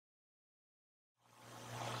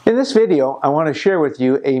this video, I want to share with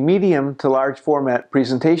you a medium to large format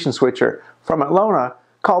presentation switcher from Atlona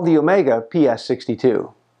called the OMEGA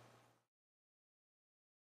PS62.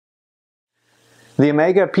 The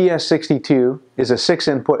OMEGA PS62 is a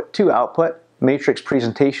 6-input, 2-output matrix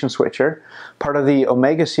presentation switcher, part of the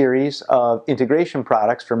OMEGA series of integration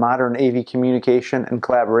products for modern AV communication and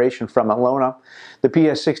collaboration from Atlona. The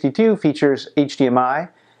PS62 features HDMI,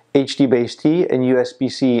 HDBaseT, and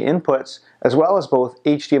USB-C inputs, as well as both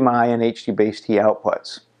HDMI and HDBaseT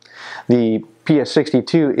outputs. The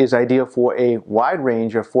PS62 is ideal for a wide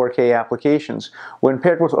range of 4K applications when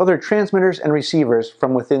paired with other transmitters and receivers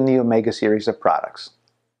from within the OMEGA series of products.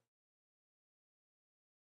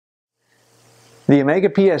 The OMEGA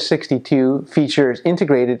PS62 features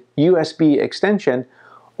integrated USB extension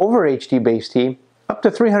over HDBaseT up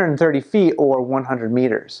to 330 feet or 100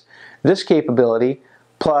 meters. This capability,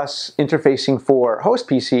 plus interfacing for host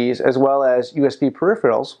PCs as well as USB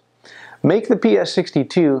peripherals, make the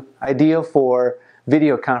PS62 ideal for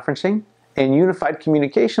video conferencing and unified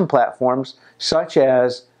communication platforms such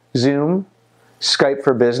as Zoom, Skype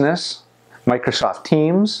for Business, Microsoft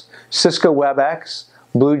Teams, Cisco Webex,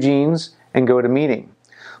 BlueJeans, and GoToMeeting.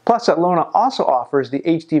 Plus, Atlona also offers the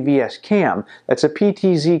HDVS Cam. That's a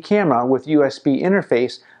PTZ camera with USB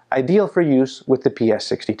interface, ideal for use with the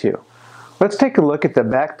PS62. Let's take a look at the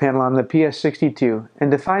back panel on the PS62 and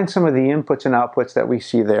define some of the inputs and outputs that we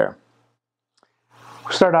see there.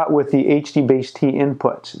 We'll start out with the HDBaseT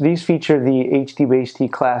inputs. These feature the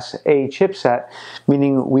HDBaseT Class A chipset,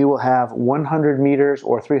 meaning we will have 100 meters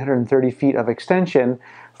or 330 feet of extension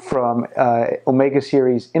from OMEGA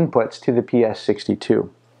series inputs to the PS62.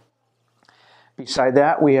 Beside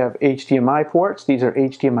that, we have HDMI ports. These are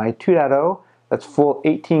HDMI 2.0. That's full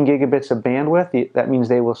 18 gigabits of bandwidth. That means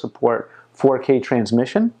they will support 4K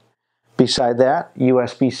transmission. Beside that,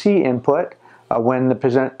 USB-C input. When the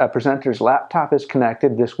presenter's laptop is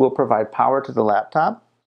connected, this will provide power to the laptop.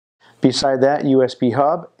 Beside that, USB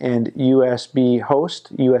hub and USB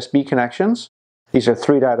host USB connections. These are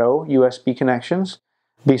 3.0 USB connections.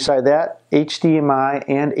 Beside that, HDMI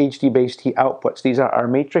and HDBaseT outputs. These are our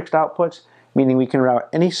matrixed outputs, meaning we can route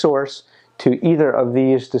any source to either of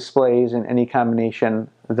these displays in any combination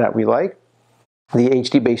that we like. The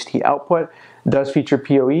HDBaseT output does feature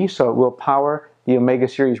PoE, so it will power the OMEGA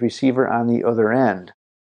series receiver on the other end.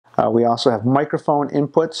 We also have microphone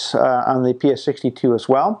inputs on the PS62 as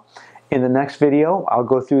well. In the next video, I'll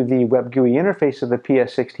go through the web GUI interface of the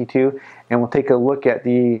PS62 and we'll take a look at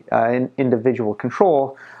the individual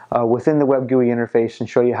control within the web GUI interface and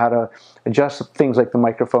show you how to adjust things like the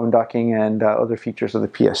microphone ducking and other features of the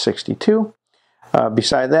PS62.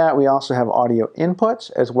 Beside that, we also have audio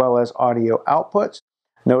inputs as well as audio outputs.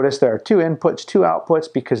 Notice there are 2 inputs, 2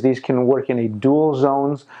 outputs because these can work in a dual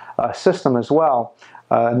zones system as well.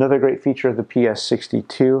 Another great feature of the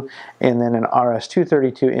PS62, and then an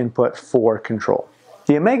RS-232 input for control.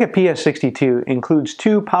 The OMEGA PS62 includes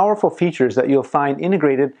 2 powerful features that you'll find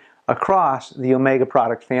integrated across the OMEGA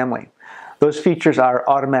product family. Those features are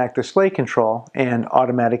automatic display control and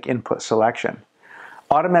automatic input selection.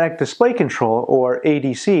 Automatic display control, or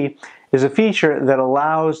ADC, is a feature that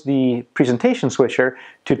allows the presentation switcher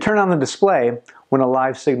to turn on the display when a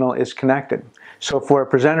live signal is connected. So for a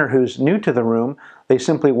presenter who's new to the room, they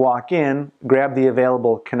simply walk in, grab the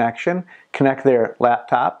available connection, connect their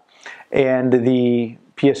laptop, and the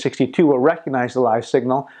PS62 will recognize the live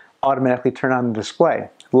signal, automatically turn on the display.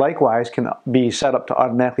 Likewise, can be set up to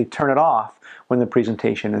automatically turn it off when the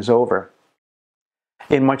presentation is over.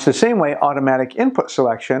 In much the same way, automatic input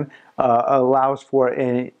selection allows for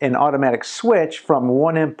an automatic switch from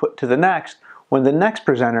one input to the next when the next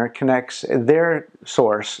presenter connects their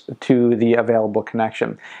source to the available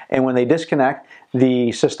connection. And when they disconnect,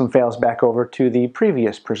 the system fails back over to the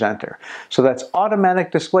previous presenter. So that's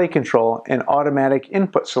automatic display control and automatic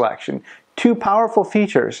input selection. 2 powerful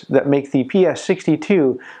features that make the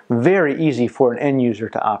PS62 very easy for an end user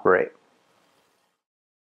to operate.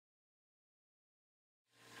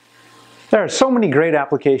 There are so many great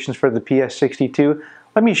applications for the PS62.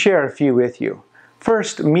 Let me share a few with you.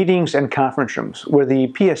 First, meetings and conference rooms, where the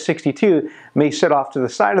PS62 may sit off to the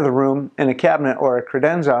side of the room in a cabinet or a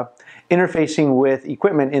credenza, interfacing with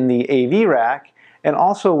equipment in the AV rack, and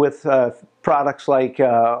also with products like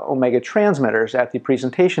OMEGA transmitters at the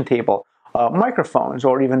presentation table, microphones,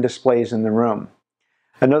 or even displays in the room.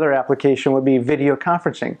 Another application would be video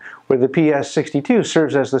conferencing, where the PS62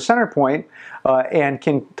 serves as the center point and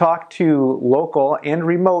can talk to local and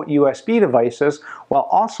remote USB devices while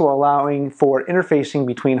also allowing for interfacing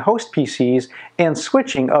between host PCs and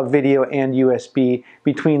switching of video and USB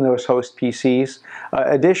between those host PCs.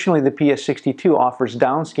 Additionally, the PS62 offers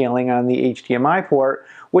downscaling on the HDMI port,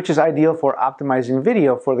 which is ideal for optimizing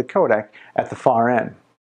video for the codec at the far end.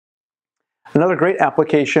 Another great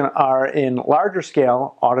application are in larger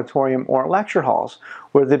scale auditorium or lecture halls,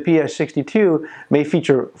 where the PS62 may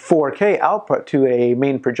feature 4K output to a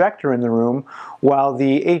main projector in the room, while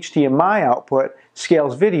the HDMI output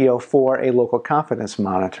scales video for a local confidence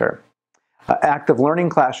monitor. Active learning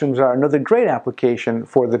classrooms are another great application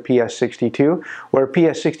for the PS62, where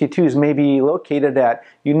PS62s may be located at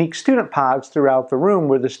unique student pods throughout the room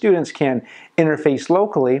where the students can interface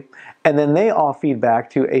locally, and then they all feed back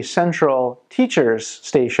to a central teacher's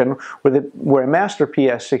station where a master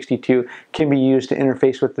PS62 can be used to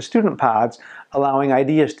interface with the student pods, allowing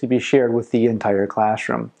ideas to be shared with the entire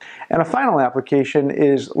classroom. And a final application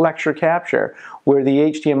is lecture capture, where the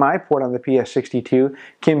HDMI port on the PS62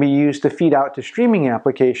 can be used to feed out to streaming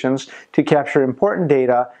applications to capture important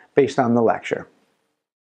data based on the lecture.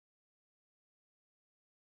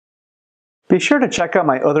 Be sure to check out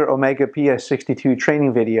my other OMEGA PS62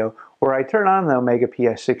 training video where I turn on the OMEGA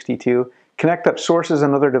PS62, connect up sources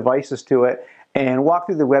and other devices to it, and walk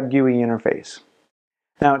through the web GUI interface.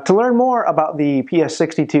 Now, to learn more about the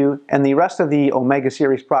PS62 and the rest of the OMEGA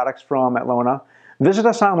series products from Atlona, visit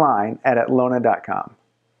us online at atlona.com.